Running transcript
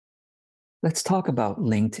Let's talk about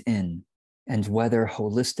LinkedIn and whether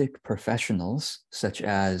holistic professionals such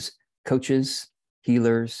as coaches,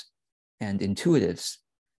 healers, and intuitives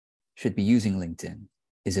should be using LinkedIn.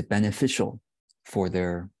 Is it beneficial for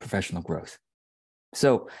their professional growth?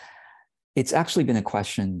 So it's actually been a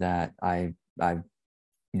question that I've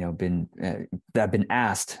been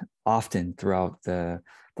asked often throughout the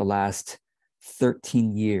last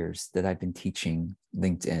 13 years that I've been teaching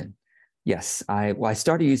LinkedIn. Yes, I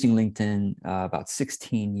started using LinkedIn about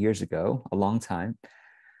 16 years ago, a long time.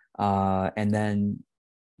 And then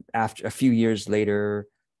after a few years later,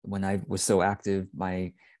 when I was so active,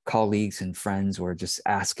 my colleagues and friends were just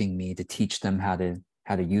asking me to teach them how to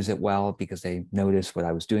use it well because they noticed what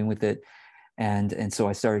I was doing with it. And so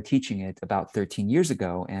I started teaching it about 13 years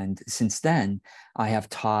ago. And since then, I have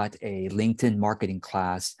taught a LinkedIn marketing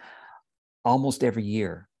class almost every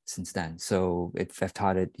year since then. So I've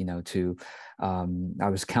taught it, I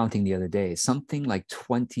was counting the other day, something like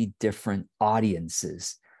 20 different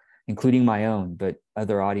audiences, including my own, but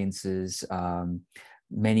other audiences,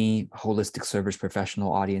 many holistic service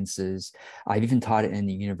professional audiences. I've even taught it in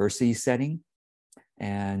the university setting.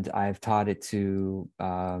 And I've taught it to,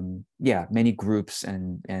 many groups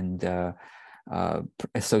and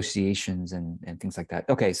associations and things like that.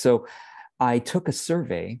 Okay, so I took a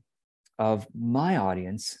survey of my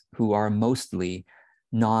audience who are mostly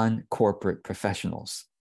non-corporate professionals,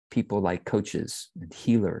 people like coaches and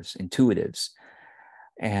healers, intuitives.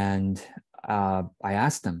 And I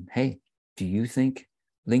asked them, hey, do you think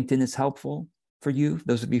LinkedIn is helpful for you,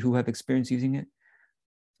 those of you who have experience using it?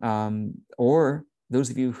 Or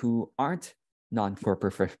those of you who aren't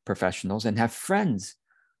non-corporate professionals and have friends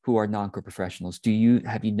who are non-corporate professionals,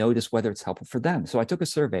 have you noticed whether it's helpful for them? So I took a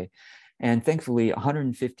survey, and thankfully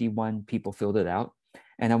 151 people filled it out.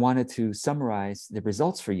 And I wanted to summarize the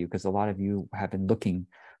results for you because a lot of you have been looking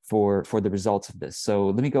for the results of this. So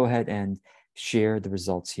let me go ahead and share the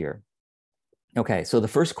results here. Okay, so the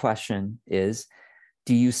first question is,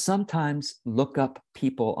 do you sometimes look up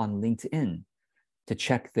people on LinkedIn to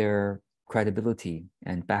check their credibility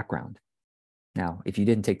and background? Now, if you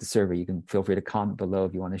didn't take the survey, you can feel free to comment below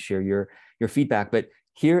if you want to share your feedback. But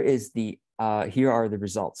here are the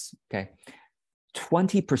results. Okay,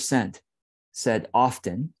 20% said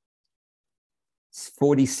often,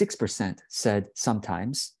 46% said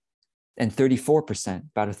sometimes, and 34%,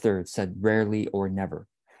 about a third, said rarely or never.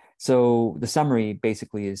 So the summary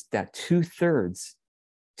basically is that two-thirds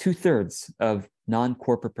of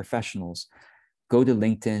non-corporate professionals go to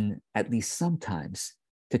LinkedIn at least sometimes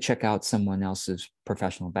to check out someone else's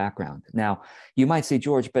professional background. Now, you might say,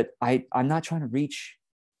 George, but I'm not trying to reach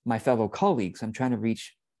my fellow colleagues. I'm trying to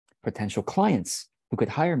reach potential clients who could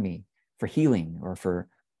hire me for healing or for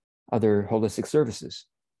other holistic services.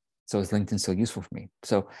 So is LinkedIn still useful for me?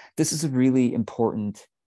 So this is a really important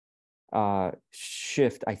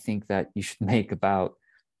shift, I think, that you should make about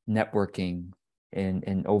networking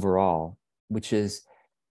in overall, which is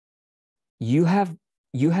you have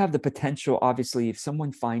the potential. Obviously, if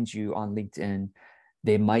someone finds you on LinkedIn,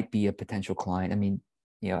 they might be a potential client. I mean,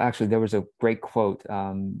 actually, there was a great quote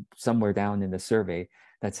somewhere down in the survey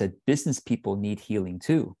that said, business people need healing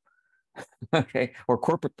too. Okay, or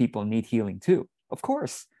corporate people need healing too. Of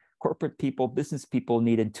course, corporate people, business people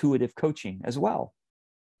need intuitive coaching as well.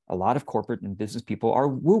 A lot of corporate and business people are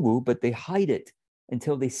woo-woo, but they hide it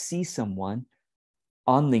until they see someone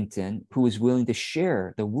on LinkedIn who is willing to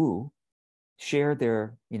share the woo, share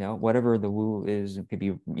their, whatever the woo is. It could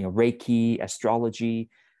be, Reiki, astrology,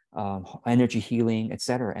 energy healing,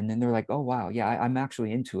 etc. And then they're like, oh, wow, yeah, I'm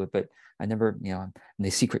actually into it, but I never, and they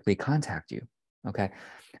secretly contact you. Okay.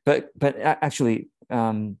 But actually,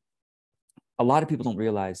 a lot of people don't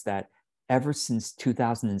realize that ever since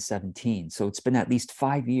 2017, so it's been at least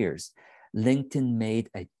 5 years, LinkedIn made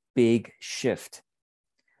a big shift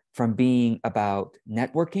from being about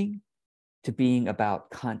networking to being about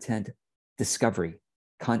content discovery.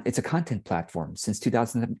 It's a content platform since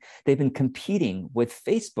 2007. They've been competing with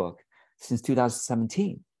Facebook since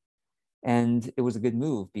 2017. And it was a good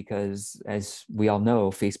move because, as we all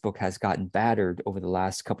know, Facebook has gotten battered over the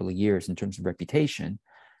last couple of years in terms of reputation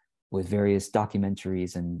with various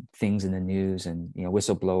documentaries and things in the news and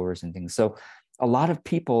whistleblowers and things. So a lot of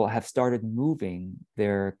people have started moving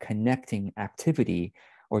their connecting activity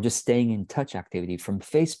or just staying in touch activity from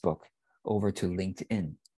Facebook over to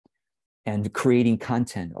LinkedIn and creating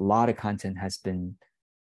content. A lot of content has been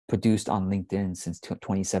produced on LinkedIn since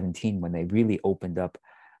 2017 when they really opened up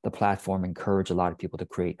the platform, encouraged a lot of people to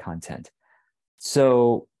create content.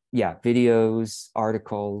 So yeah, videos,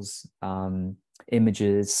 articles,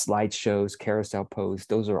 images, slideshows, carousel posts,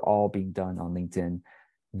 those are all being done on LinkedIn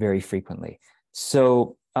very frequently.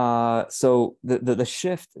 So so the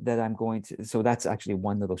shift that I'm going to, so that's actually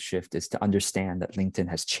one little shift, is to understand that LinkedIn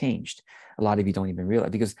has changed. A lot of you don't even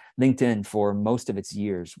realize, because LinkedIn for most of its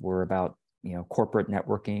years were about, you know, corporate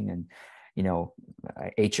networking and, you know,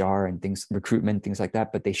 HR and things, recruitment, things like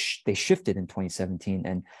that. But they shifted in 2017,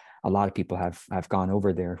 and a lot of people have gone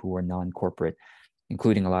over there who are non-corporate,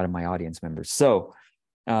 including a lot of my audience members. So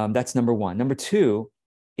that's number one. Number two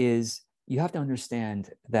is you have to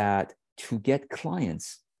understand that to get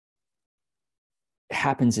clients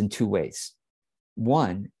happens in two ways.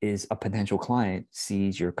 One is a potential client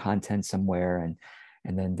sees your content somewhere,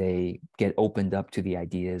 and then they get opened up to the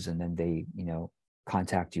ideas, and then they, you know,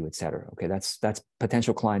 contact you, et cetera. Okay, that's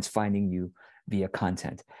potential clients finding you via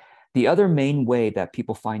content. The other main way that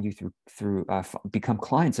people find you through become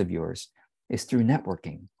clients of yours is through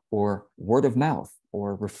networking or word of mouth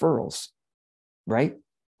or referrals, right?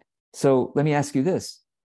 So let me ask you this.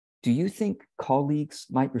 Do you think colleagues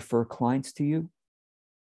might refer clients to you?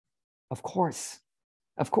 Of course.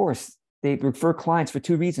 Of course. They refer clients for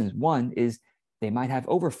two reasons. One is they might have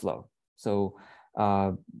overflow. So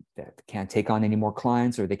they can't take on any more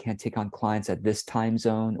clients, or they can't take on clients at this time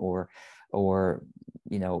zone, or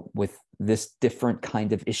you know, with this different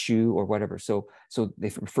kind of issue or whatever. So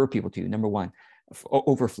they refer people to you. Number one,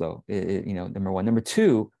 overflow, you know, number one. Number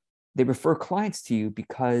two, they refer clients to you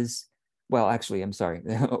because, well, actually, I'm sorry.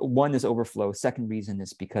 One is overflow. Second reason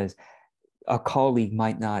is because a colleague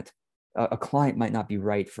might not, a client might not be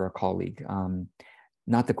right for a colleague.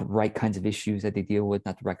 Not the right kinds of issues that they deal with,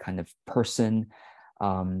 not the right kind of person.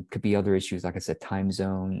 Could be other issues, like I said, time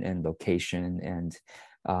zone and location, and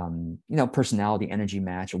you know, personality, energy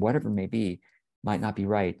match, or whatever it may be, might not be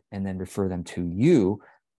right, and then refer them to you.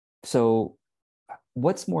 So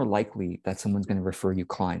what's more likely that someone's going to refer you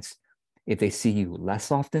clients? If they see you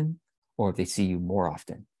less often, or if they see you more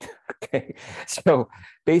often? Okay, so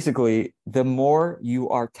basically, the more you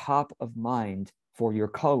are top of mind for your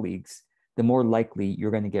colleagues, the more likely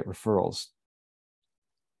you're going to get referrals.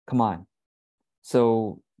 Come on.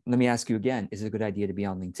 So let me ask you again, is it a good idea to be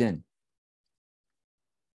on LinkedIn?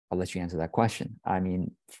 I'll let you answer that question. I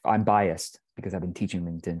mean, I'm biased because I've been teaching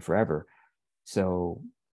LinkedIn forever. So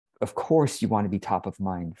of course you want to be top of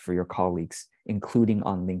mind for your colleagues, including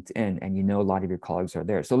on LinkedIn, and you know a lot of your colleagues are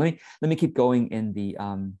there. So let me keep going in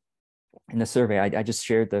the survey. I just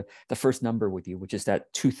shared the first number with you, which is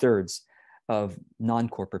that 2/3 of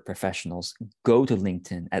non-corporate professionals go to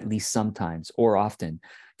LinkedIn at least sometimes or often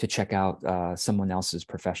to check out someone else's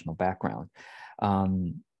professional background.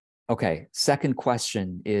 Okay, second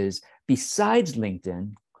question is, besides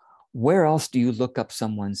LinkedIn, where else do you look up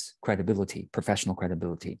someone's credibility, professional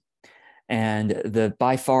credibility? And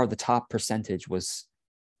by far the top percentage was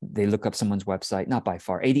they look up someone's website. Not by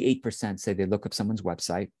far, 88% say they look up someone's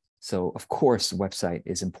website. So of course, website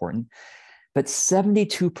is important, but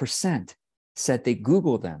 72% said they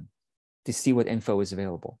Google them to see what info is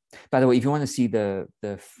available. By the way, if you want to see the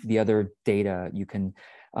other data, you can,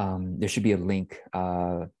 there should be a link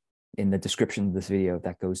in the description of this video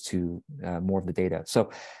that goes to more of the data.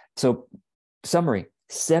 So summary,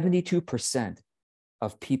 72%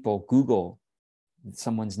 of people Google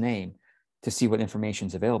someone's name to see what information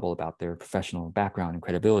is available about their professional background and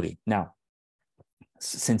credibility. Now,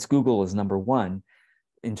 since Google is number one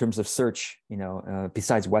in terms of search, you know,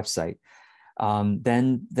 besides website,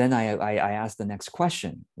 then I asked the next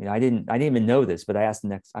question. You know, I didn't even know this, but I asked the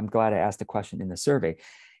next. I'm glad I asked the question in the survey.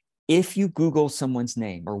 If you Google someone's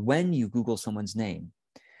name, or when you Google someone's name,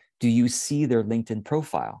 do you see their LinkedIn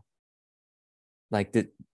profile? Like,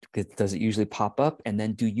 does it usually pop up? And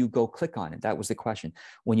then do you go click on it? That was the question.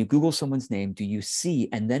 When you Google someone's name, do you see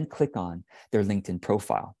and then click on their LinkedIn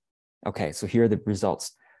profile? Okay, so here are the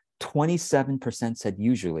results. 27% said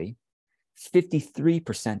usually,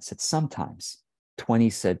 53% said sometimes,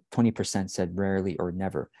 20% said rarely or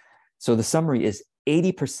never. So the summary is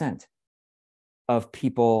 80% of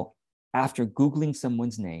people, after Googling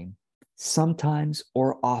someone's name, sometimes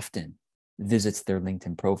or often visits their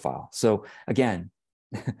LinkedIn profile. So again,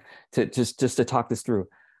 to just to talk this through,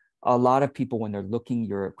 a lot of people, when they're looking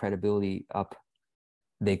your credibility up,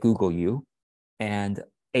 they Google you, and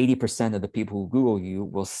 80% of the people who Google you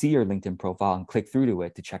will see your LinkedIn profile and click through to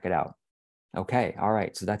it to check it out. Okay, all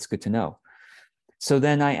right, so that's good to know. So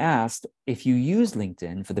then I asked, if you use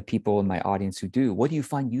LinkedIn, for the people in my audience who do, what do you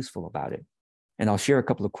find useful about it? And I'll share a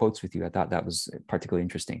couple of quotes with you. I thought that was particularly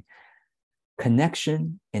interesting.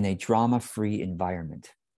 Connection in a drama-free environment.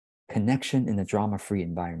 Connection in a drama-free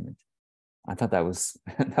environment. I thought that was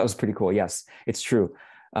that was pretty cool. Yes, it's true.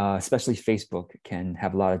 Especially Facebook can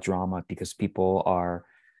have a lot of drama because people are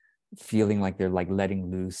feeling like they're like letting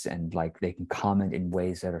loose and like they can comment in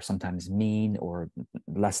ways that are sometimes mean or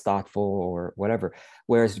less thoughtful or whatever.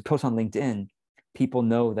 Whereas you post on LinkedIn, people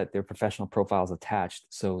know that their professional profile is attached,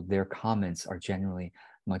 so their comments are generally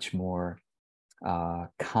much more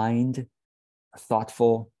kind,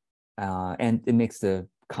 thoughtful, and it makes the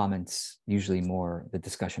comments usually the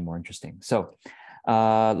discussion more interesting. So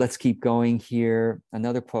let's keep going here.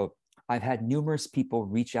 Another quote: I've had numerous people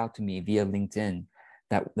reach out to me via LinkedIn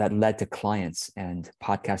that led to clients and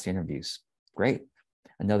podcast interviews. Great.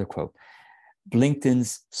 Another quote: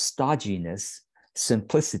 LinkedIn's stodginess,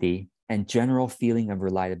 simplicity, and general feeling of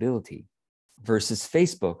reliability versus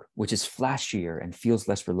Facebook, which is flashier and feels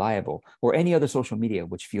less reliable, or any other social media,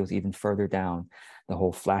 which feels even further down the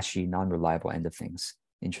whole flashy, non-reliable end of things.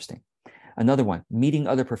 Interesting. Another one: meeting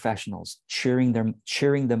other professionals, cheering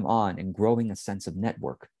them on, and growing a sense of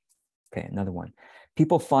network. Okay, another one: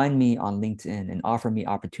 people find me on LinkedIn and offer me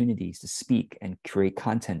opportunities to speak and create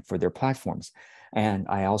content for their platforms. And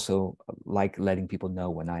I also like letting people know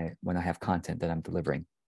when I have content that I'm delivering.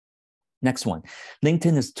 Next one: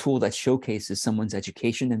 LinkedIn is a tool that showcases someone's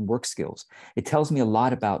education and work skills. It tells me a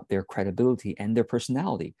lot about their credibility and their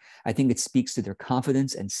personality. I think it speaks to their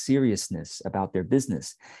confidence and seriousness about their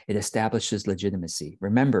business. It establishes legitimacy.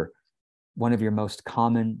 Remember, one of your most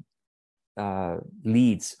common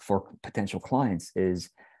leads for potential clients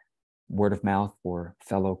is word of mouth or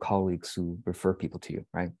fellow colleagues who refer people to you,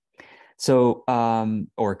 right? So,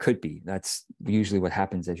 or it could be. That's usually what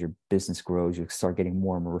happens as your business grows. You start getting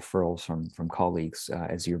more and more referrals from colleagues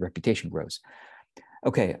as your reputation grows.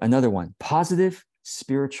 Okay, another one: positive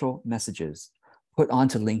spiritual messages put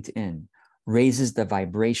onto LinkedIn raises the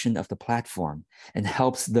vibration of the platform and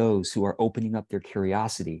helps those who are opening up their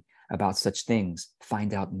curiosity about such things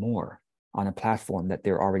find out more on a platform that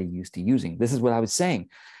they're already used to using. This is what I was saying.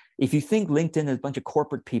 If you think LinkedIn is a bunch of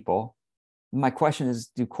corporate people, my question is,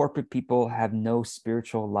 do corporate people have no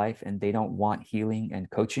spiritual life and they don't want healing and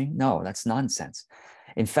coaching? No, that's nonsense.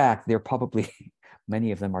 In fact, they're probably,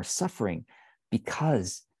 many of them are suffering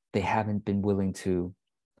because they haven't been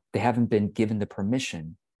given the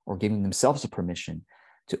permission or giving themselves the permission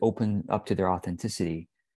to open up to their authenticity,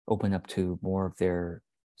 open up to more of their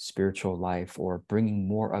spiritual life, or bringing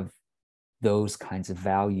more of those kinds of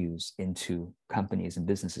values into companies and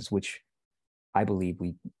businesses, which I believe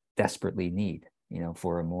we desperately need,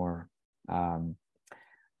 for a more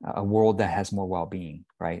a world that has more well-being,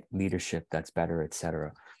 right? Leadership that's better,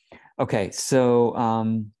 etc. Okay,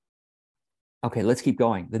 so okay, let's keep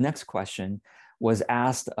going. The next question was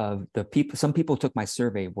asked of the people. Some people took my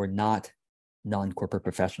survey were not non-corporate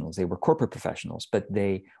professionals. They were corporate professionals, but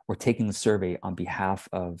they were taking the survey on behalf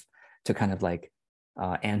of, to kind of like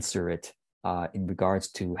answer it in regards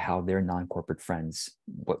to how their non-corporate friends,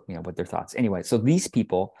 what their thoughts. Anyway, so these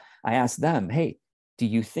people, I asked them, hey, do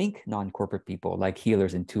you think non-corporate people like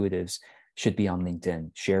healers, intuitives should be on LinkedIn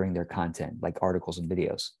sharing their content like articles and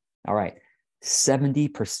videos? All right,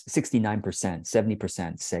 69%,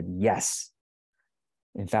 70% said yes,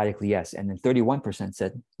 emphatically yes. And then 31%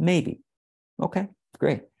 said maybe. Okay,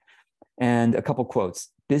 great. And a couple quotes: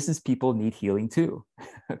 business people need healing too.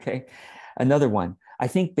 Okay. Another one: I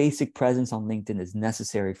think basic presence on LinkedIn is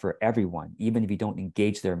necessary for everyone, even if you don't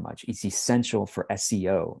engage there much. It's essential for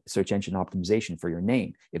SEO, search engine optimization, for your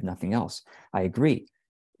name, if nothing else. I agree.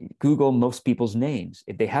 Google most people's names.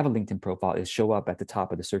 If they have a LinkedIn profile, it'll show up at the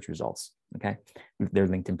top of the search results, okay? Their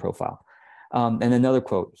LinkedIn profile. And another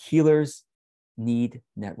quote: healers need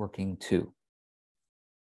networking too.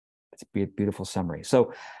 It's a beautiful summary.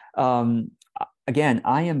 So again,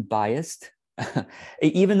 I am biased.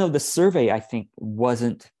 Even though the survey, I think,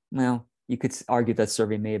 wasn't, well, you could argue that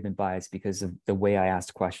survey may have been biased because of the way I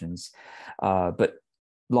asked questions. But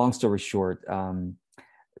long story short,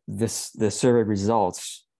 the survey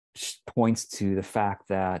results points to the fact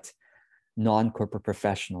that non-corporate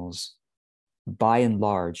professionals, by and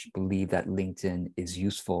large, believe that LinkedIn is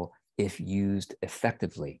useful if used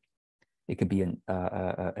effectively. It could be an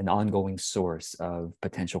ongoing source of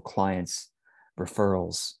potential clients,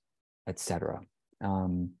 referrals, etc.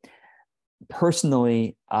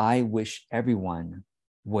 Personally, I wish everyone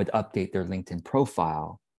would update their LinkedIn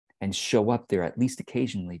profile and show up there at least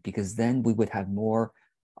occasionally, because then we would have more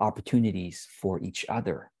opportunities for each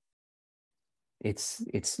other. It's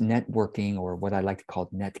networking, or what I like to call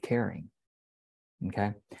net caring.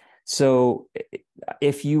 Okay. So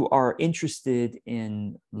if you are interested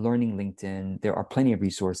in learning LinkedIn, there are plenty of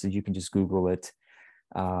resources. You can just Google it,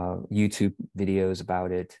 YouTube videos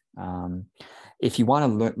about it. If you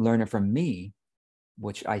want to learn it from me,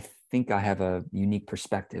 which I think I have a unique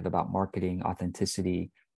perspective about marketing,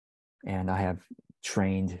 authenticity, and I have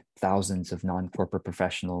trained thousands of non-corporate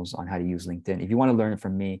professionals on how to use LinkedIn. If you want to learn it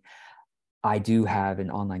from me, I do have an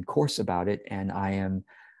online course about it, and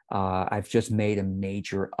I've just made a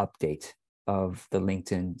major update of the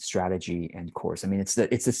LinkedIn strategy and course. I mean, it's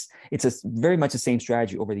a very much the same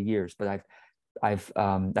strategy over the years, but I've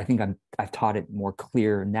taught it more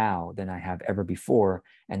clear now than I have ever before,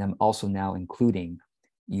 and I'm also now including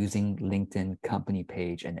using LinkedIn company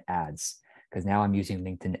page and ads, because now I'm using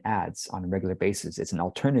LinkedIn ads on a regular basis. It's an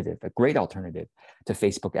alternative, a great alternative to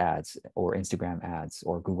Facebook ads or Instagram ads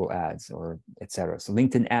or Google ads or et cetera. So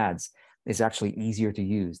LinkedIn ads is actually easier to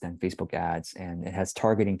use than Facebook ads, and it has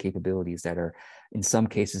targeting capabilities that are in some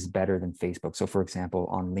cases better than Facebook. So for example,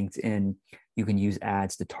 on LinkedIn, you can use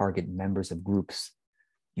ads to target members of groups.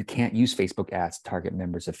 You can't use Facebook ads to target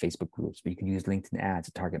members of Facebook groups, but you can use LinkedIn ads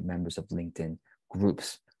to target members of LinkedIn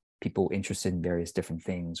groups, people interested in various different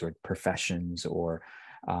things or professions or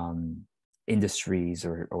industries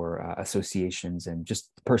or associations and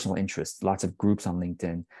just personal interests. Lots of groups on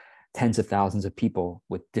LinkedIn, tens of thousands of people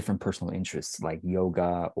with different personal interests like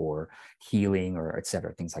yoga or healing or et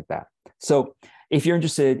cetera, things like that. So if you're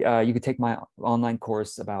interested, you could take my online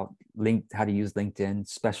course about how to use LinkedIn,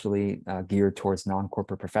 especially geared towards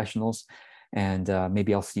non-corporate professionals. And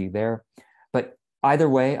maybe I'll see you there. But either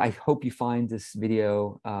way, I hope you find this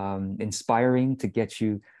video inspiring to get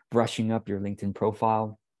you brushing up your LinkedIn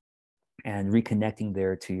profile and reconnecting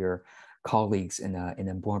there to your colleagues in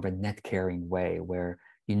a more of a net caring way, where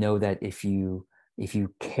you know that if you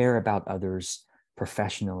care about others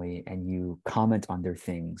professionally and you comment on their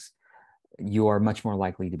things, you are much more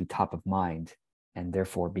likely to be top of mind. And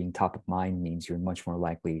therefore, being top of mind means you're much more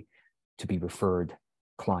likely to be referred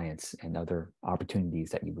clients and other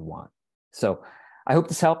opportunities that you would want. So I hope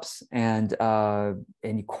this helps. And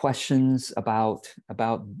any questions about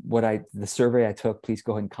the survey I took, please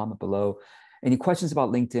go ahead and comment below. Any questions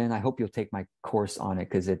about LinkedIn? I hope you'll take my course on it,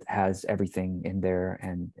 because it has everything in there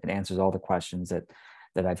and it answers all the questions that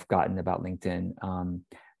I've gotten about LinkedIn.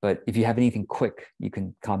 But if you have anything quick, you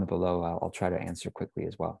can comment below. I'll try to answer quickly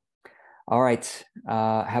as well. All right.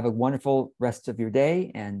 Have a wonderful rest of your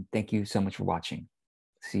day, and thank you so much for watching.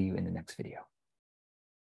 See you in the next video.